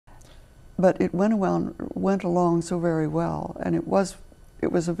but it went along so very well, and it was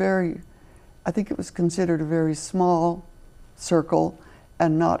a very, I think it was considered a very small circle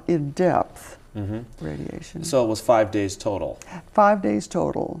and not in depth radiation. So it was 5 days total? 5 days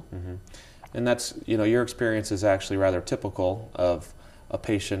total. And that's, your experience is actually rather typical of a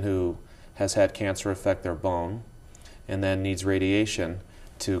patient who has had cancer affect their bone and then needs radiation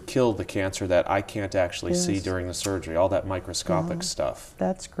to kill the cancer that I can't actually see during the surgery, all that microscopic stuff.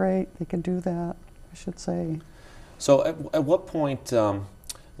 That's great. They can do that, I should say. So at what point,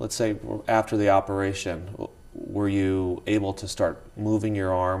 let's say after the operation, were you able to start moving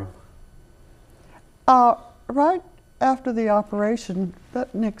your arm? Right after the operation,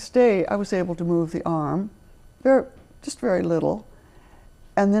 that next day, I was able to move the arm, just very little,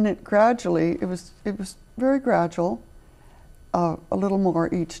 and then it was very gradual, a little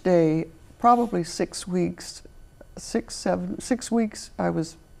more each day. Probably 6 weeks, 6 weeks,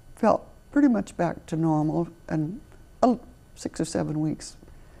 felt pretty much back to normal, and 6 or 7 weeks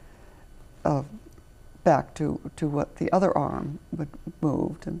back to what the other arm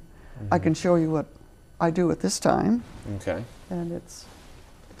moved, and I can show you what I do at this time. Okay. And it's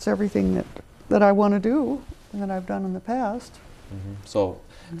everything that I want to do and that I've done in the past. So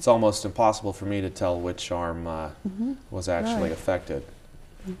it's almost impossible for me to tell which arm was actually affected.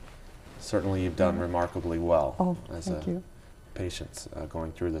 Certainly you've done remarkably well as a patient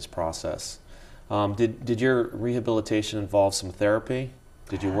going through this process. Did your rehabilitation involve some therapy?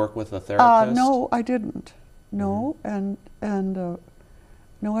 Did you work with a therapist? No, I didn't. No,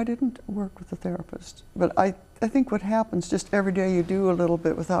 no, I didn't work with a therapist. But I think what happens, just every day you do a little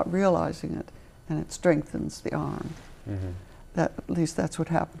bit without realizing it, and it strengthens the arm. At least that's what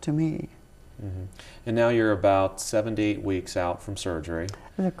happened to me. And now you're about 7 to 8 weeks out from surgery.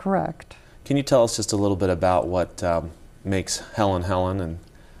 Correct. Can you tell us just a little bit about what makes Helen Helen and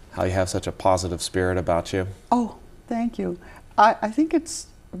how you have such a positive spirit about you? Oh, thank you. I think it's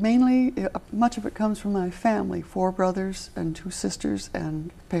mainly, much of it comes from my family, 4 brothers and 2 sisters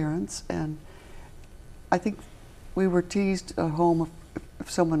and parents, and I think we were teased at home if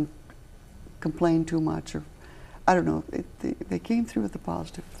someone complained too much, or I don't know, they came through with a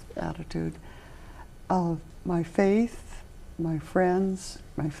positive attitude. My faith, my friends,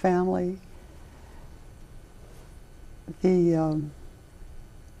 my family,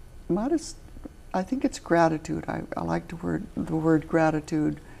 I think it's gratitude. I like the word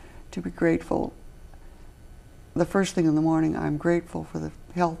gratitude, to be grateful. The first thing in the morning, I'm grateful for the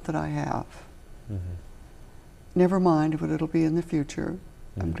health that I have. Never mind what it'll be in the future.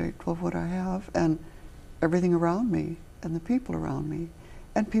 I'm grateful for what I have and everything around me and the people around me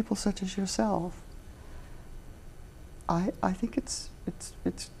and people such as yourself. I think it's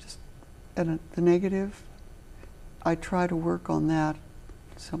just, and the negative, I try to work on that.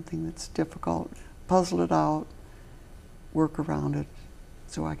 Something that's difficult, puzzle it out, work around it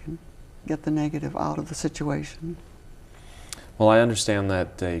so I can get the negative out of the situation. Well, I understand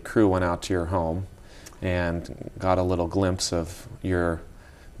that a crew went out to your home and got a little glimpse of your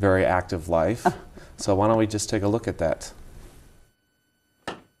very active life. So why don't we just take a look at that?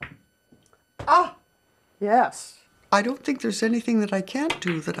 Yes. I don't think there's anything that I can't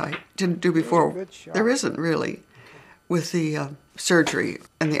do that I didn't do before. There isn't really, with the surgery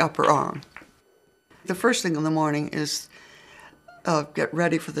in the upper arm. The first thing in the morning is get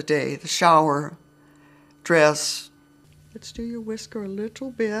ready for the day, the shower, dress. Let's do your whisker a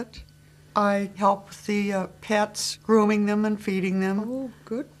little bit. I help with the pets, grooming them and feeding them. Oh,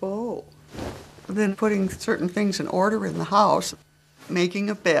 good boy. Then putting certain things in order in the house, making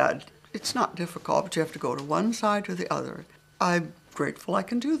a bed. It's not difficult, but you have to go to one side or the other. I'm grateful I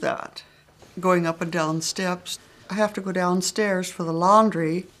can do that. Going up and down steps. I have to go downstairs for the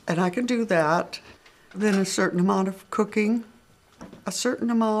laundry, and I can do that. Then a certain amount of cooking, a certain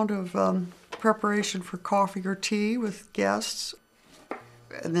amount of preparation for coffee or tea with guests.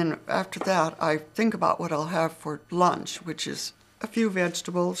 And then after that, I think about what I'll have for lunch, which is a few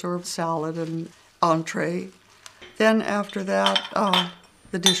vegetables or salad and entree. Then after that,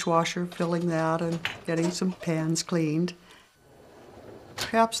 the dishwasher, filling that and getting some pans cleaned.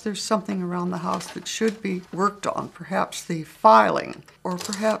 Perhaps there's something around the house that should be worked on, perhaps the filing, or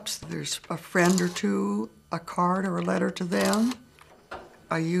perhaps there's a friend or two, a card or a letter to them.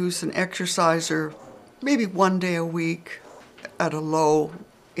 I use an exerciser maybe 1 day a week at a low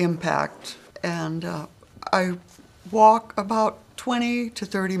impact, and I walk about 20 to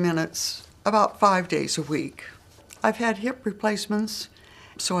 30 minutes about 5 days a week. I've had hip replacements,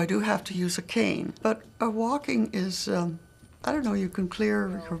 so I do have to use a cane, but walking is I don't know, you can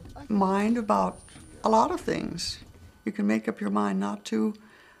clear your mind about a lot of things. You can make up your mind not to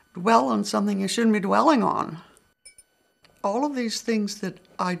dwell on something you shouldn't be dwelling on. All of these things that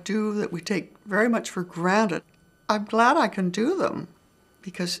I do that we take very much for granted, I'm glad I can do them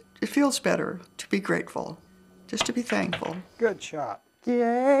because it feels better to be grateful, just to be thankful. Good shot.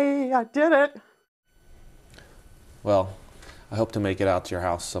 Yay, I did it. Well, I hope to make it out to your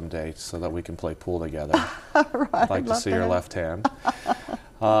house someday so that we can play pool together. Right, I'd like to see your left hand.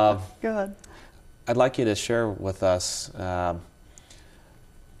 Good. I'd like you to share with us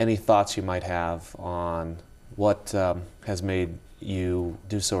any thoughts you might have on what has made you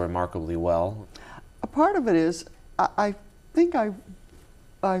do so remarkably well. A part of it is, I think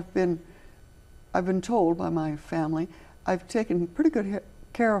I've been told by my family, I've taken pretty good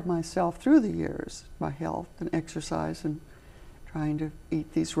care of myself through the years, my health and exercise and trying to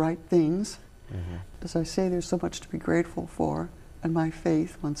eat these right things. Mm-hmm. As I say, there's so much to be grateful for, and my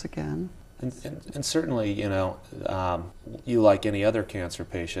faith, once again. And certainly, you know, you, like any other cancer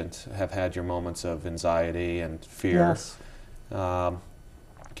patient, have had your moments of anxiety and fear. Yes.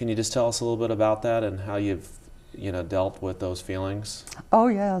 Can you just tell us a little bit about that and how you've, you know, dealt with those feelings? Oh,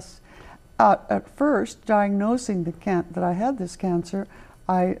 yes. At first, diagnosing that I had this cancer,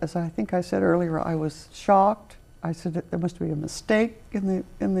 as I think I said earlier, I was shocked. I said that there must be a mistake in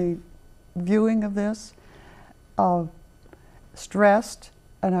the viewing of this. Stressed,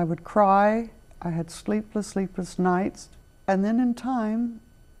 and I would cry. I had sleepless nights. And then in time,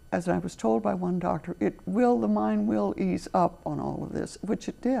 as I was told by one doctor, the mind will ease up on all of this, which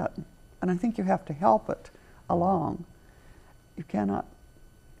it did. And I think you have to help it along. You cannot,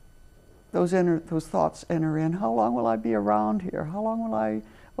 those thoughts enter in. How long will I be around here? How long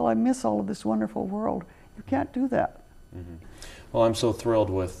will I miss all of this wonderful world? You can't do that. Mm-hmm. Well, I'm so thrilled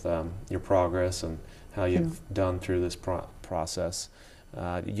with your progress and how you've done through this process.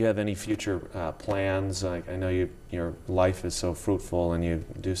 Do you have any future plans? I know your life is so fruitful and you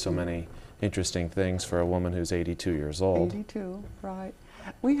do so many interesting things for a woman who's 82 years old. 82, right.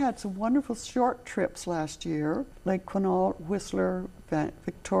 We had some wonderful short trips last year, Lake Quinault, Whistler,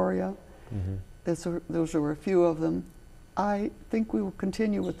 Victoria. Mm-hmm. Those were a few of them. I think we will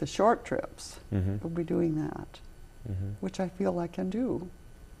continue with the short trips. Mm-hmm. We'll be doing that, mm-hmm. which I feel I can do.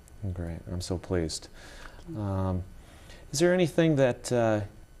 Great. I'm so pleased. Is there anything that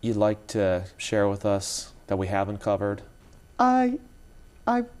you'd like to share with us that we haven't covered? I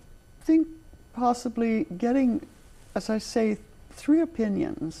think possibly getting, as I say, 3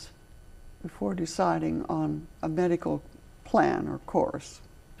 opinions before deciding on a medical plan or course.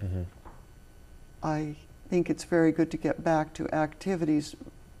 Mm-hmm. I think it's very good to get back to activities,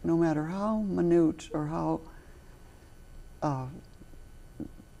 no matter how minute or how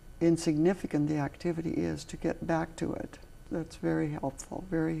insignificant the activity is, to get back to it. That's very helpful,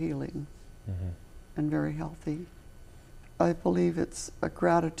 very healing, mm-hmm. and very healthy. I believe it's a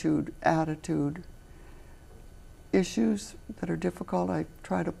gratitude attitude. Issues that are difficult, I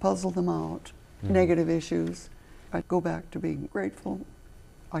try to puzzle them out. Mm-hmm. Negative issues, I go back to being grateful.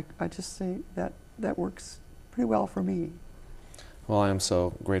 I just say that works pretty well for me. Well, I am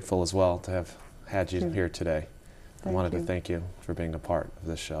so grateful as well to have had you here today. I wanted to thank you for being a part of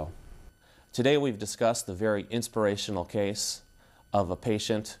this show. Today we've discussed the very inspirational case of a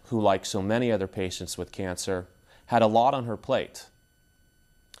patient who, like so many other patients with cancer, had a lot on her plate.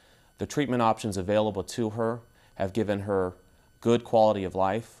 The treatment options available to her have given her good quality of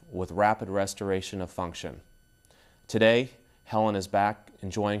life with rapid restoration of function. Today, Helen is back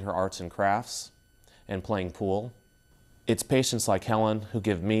enjoying her arts and crafts and playing pool. It's patients like Helen who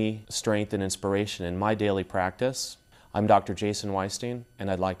give me strength and inspiration in my daily practice. I'm Dr. Jason Weisstein,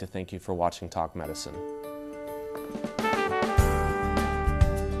 and I'd like to thank you for watching Talk Medicine.